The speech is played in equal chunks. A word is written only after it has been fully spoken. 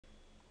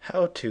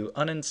How to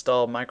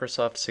uninstall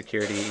Microsoft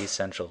Security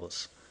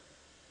Essentials.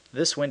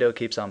 This window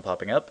keeps on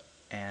popping up,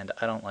 and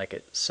I don't like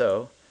it.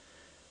 So,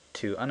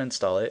 to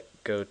uninstall it,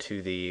 go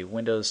to the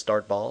Windows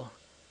Start Ball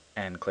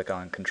and click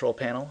on Control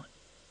Panel.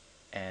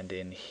 And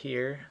in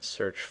here,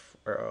 search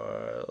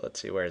for,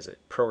 let's see, where is it?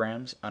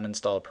 Programs,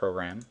 uninstall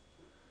program.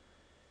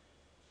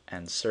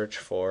 And search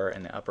for,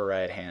 in the upper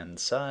right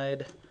hand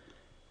side,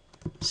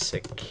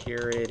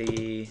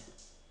 Security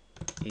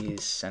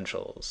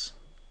Essentials.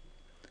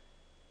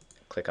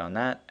 Click on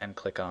that and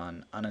click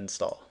on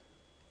uninstall.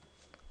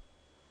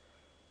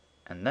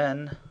 And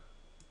then,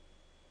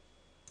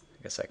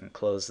 I guess I can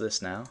close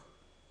this now.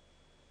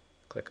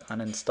 Click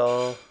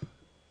uninstall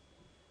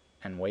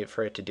and wait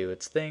for it to do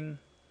its thing.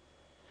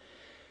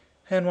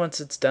 And once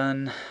it's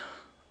done,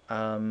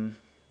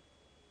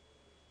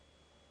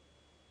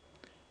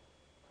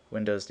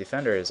 Windows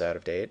Defender is out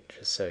of date,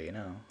 just so you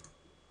know.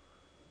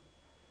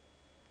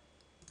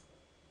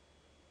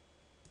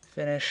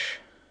 Finish,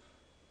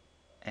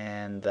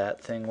 and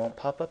that thing won't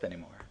pop up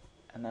anymore.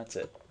 And that's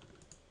it.